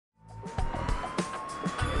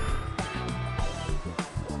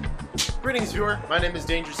Greetings, viewer. My name is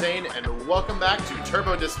Danger Zane, and welcome back to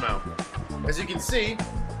Turbo Dismount. As you can see,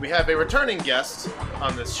 we have a returning guest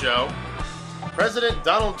on this show, President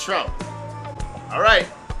Donald Trump. Alright,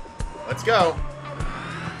 let's go.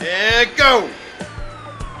 And go!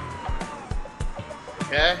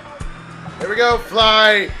 Okay. Here we go,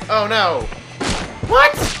 fly! Oh no.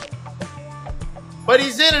 What? But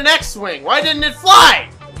he's in an X-Wing. Why didn't it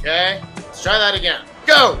fly? Okay, let's try that again.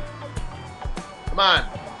 Go! Come on.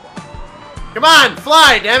 Come on,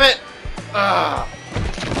 fly, damn it! Ugh.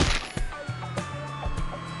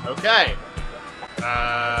 Okay.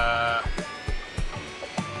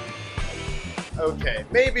 Okay,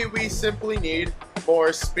 maybe we simply need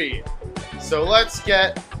more speed. So let's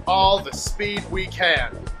get all the speed we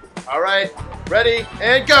can. Alright, ready,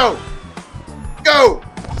 and go! Go!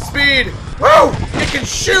 Speed! Woo! It can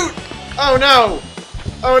shoot! Oh no!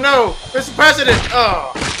 Oh no! Mr. President!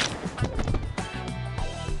 Oh!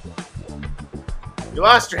 You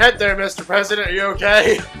lost your head there, Mr. President. Are you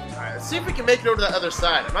okay? Alright, let's see if we can make it over to the other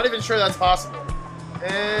side. I'm not even sure that's possible.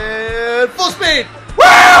 And full speed!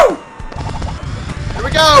 Woo! Here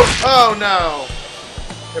we go! Oh no!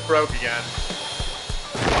 It broke again.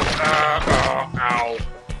 Ow.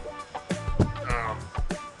 Oh.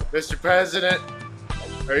 Mr. President,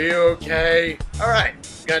 are you okay? Alright,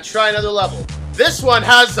 we're gonna try another level. This one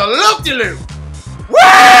has the loop-de-loop!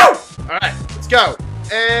 Woo! Alright, let's go.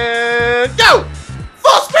 And go!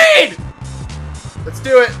 Full speed! Let's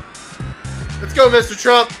do it. Let's go, Mr.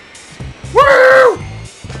 Trump. Woo!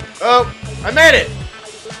 Oh, I made it.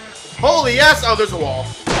 Holy yes. Oh, there's a wall.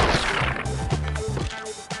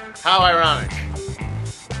 How ironic.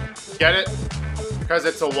 Get it? Because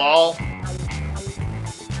it's a wall.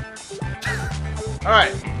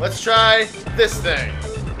 Alright, let's try this thing.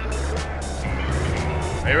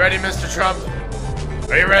 Are you ready, Mr. Trump?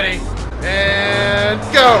 Are you ready? And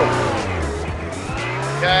go!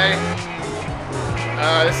 Okay.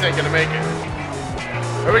 This ain't gonna make it.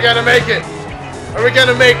 Are we gonna make it? Are we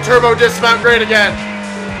gonna make Turbo Dismount great again?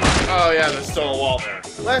 Oh yeah, there's still a wall there.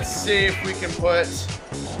 Let's see if we can put...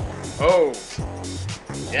 Oh.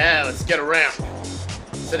 Yeah, let's get a ramp.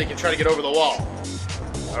 So he can try to get over the wall.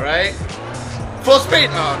 Alright. Full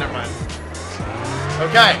speed! Oh, never mind.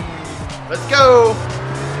 Okay. Let's go!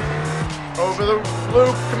 Over the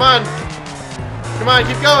loop. Come on. Come on,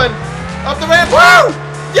 keep going. Up the ramp. Woo!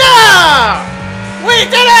 Yeah! We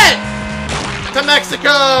did it! To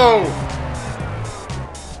Mexico!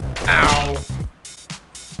 Ow.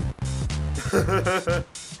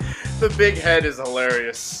 The big head is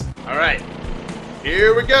hilarious. Alright.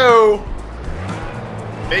 Here we go.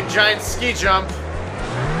 Big giant ski jump.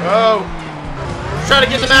 Oh. Let's try to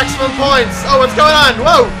get the maximum points. Oh, what's going on?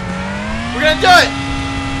 Whoa! We're gonna do it!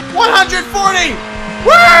 140!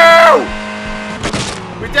 Woo!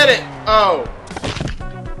 We did it! Oh.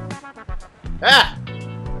 Ah!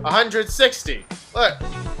 160. Look.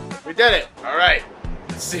 We did it. Alright.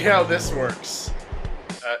 Let's see how this works.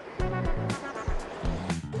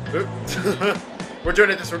 We're doing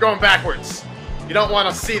it this. We're going backwards. You don't want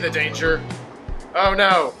to see the danger. Oh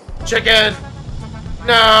no. Chicken!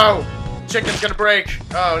 No! Chicken's gonna break.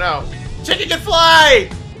 Oh no. Chicken can fly!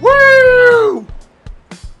 Woo!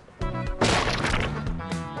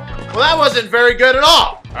 Well, that wasn't very good at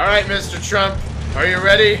all. Alright, Mr. Trump. Are you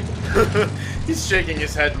ready? He's shaking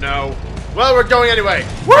his head no. Well, we're going anyway.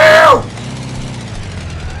 Woo!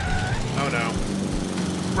 Oh no.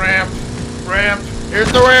 Ramp. Ramp.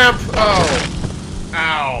 Here's the ramp. Oh.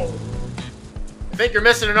 Ow. I think you're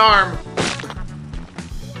missing an arm.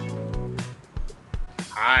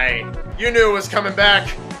 Hi. You knew it was coming back.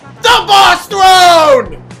 The boss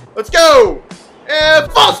throne! Let's go! And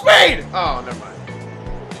full speed! Oh, never mind.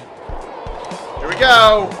 Here we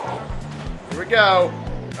go. Here we go.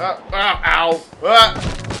 Ow.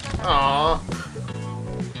 Aw.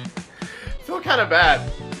 I feel kind of bad.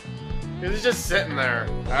 He's just sitting there.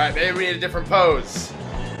 Alright, maybe we need a different pose.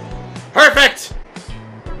 Perfect!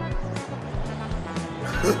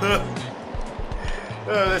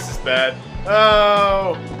 Oh, this is bad.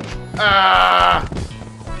 Oh. Ah.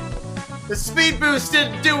 The speed boost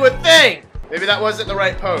didn't do a thing! Maybe that wasn't the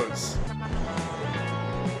right pose.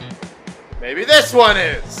 Maybe this one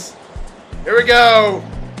is. Here we go.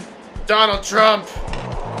 Donald Trump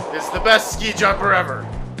is the best ski jumper ever.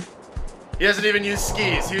 He doesn't even use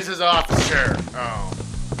skis. He uses an office chair. Oh.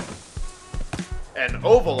 An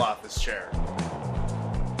oval office chair.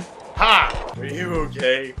 Ha! Are you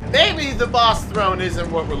okay? Maybe the boss throne isn't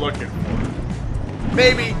what we're looking for.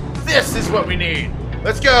 Maybe this is what we need.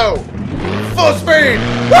 Let's go! Full speed!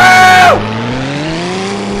 Woo!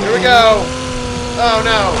 Here we go. Oh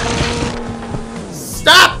no.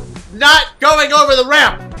 Stop! not going over the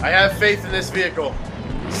ramp. I have faith in this vehicle.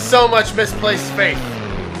 So much misplaced faith.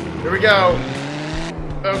 Here we go.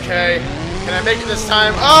 Okay. Can I make it this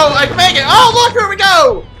time? Oh, I can make it. Oh, look, here we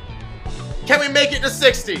go. Can we make it to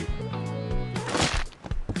 60?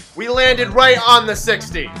 We landed right on the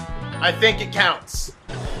 60. I think it counts.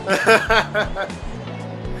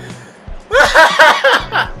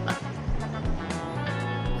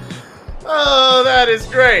 Oh, that is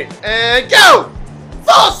great. And go!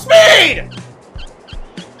 Full speed!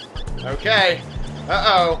 Okay.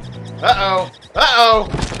 Uh-oh. Uh-oh. Uh-oh.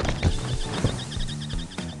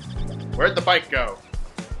 Where'd the bike go?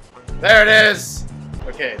 There it is.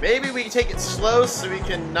 Okay, maybe we can take it slow so we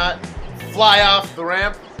can not fly off the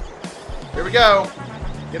ramp. Here we go.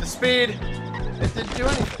 Get the speed. It didn't do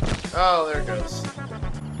anything. Oh, there it goes.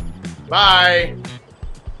 Bye.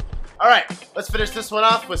 Alright, let's finish this one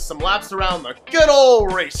off with some laps around the good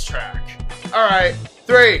old racetrack. Alright,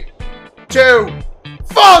 3, 2,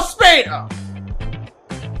 full speed! Oh.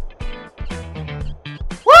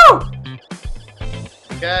 Woo!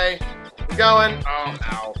 Okay, we're going. Oh,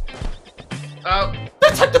 ow. Oh,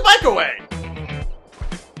 that took the bike away!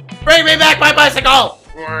 Bring me back my bicycle!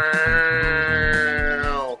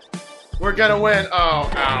 We're gonna win. Oh,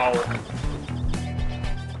 ow.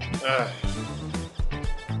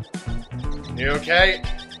 You okay?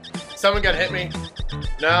 Someone got hit me?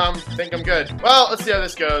 No, I think I'm good. Well, let's see how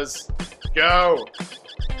this goes. Go!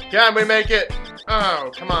 Can we make it?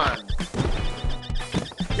 Oh, come on.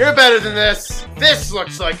 You're better than this. This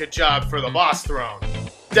looks like a job for the boss throne.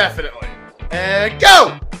 Definitely. And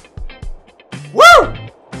go! Woo!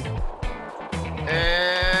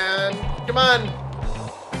 And come on.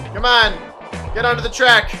 Come on. Get onto the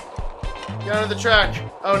track. Get onto the track.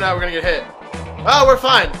 Oh no, we're gonna get hit. Oh, we're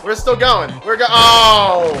fine. We're still going.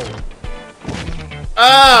 Oh!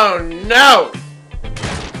 Oh no!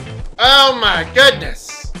 Oh my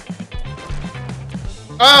goodness!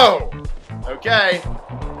 Oh! Okay.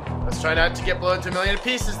 Let's try not to get blown into a million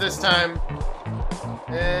pieces this time.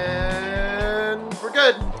 And we're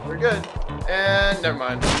good. We're good. And never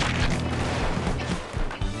mind.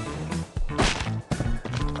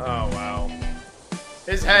 Oh wow.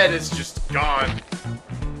 His head is just gone.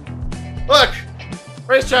 Look!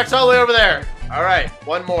 Racetrack's all the way over there. Alright,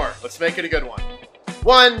 one more. Let's make it a good one.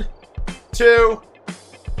 1, 2.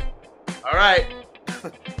 Alright.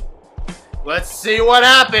 Let's see what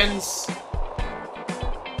happens.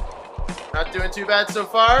 Not doing too bad so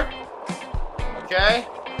far. Okay.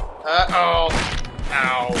 Oh.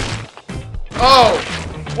 Ow. Oh!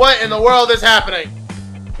 What in the world is happening?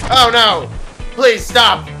 Oh no! Please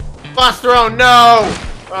stop! Boss throne, no!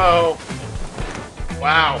 Oh.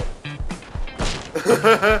 Wow.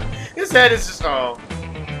 His head is just, oh.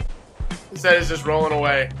 His head is just rolling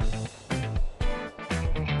away.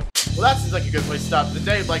 Well, that seems like a good place to stop for the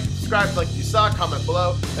day. If you'd like to subscribe, like you saw, comment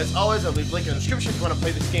below. As always, I'll leave a link in the description if you want to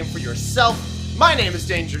play this game for yourself. My name is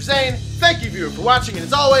Danger Zane. Thank you, viewer, for watching, and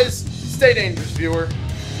as always, stay dangerous, viewer.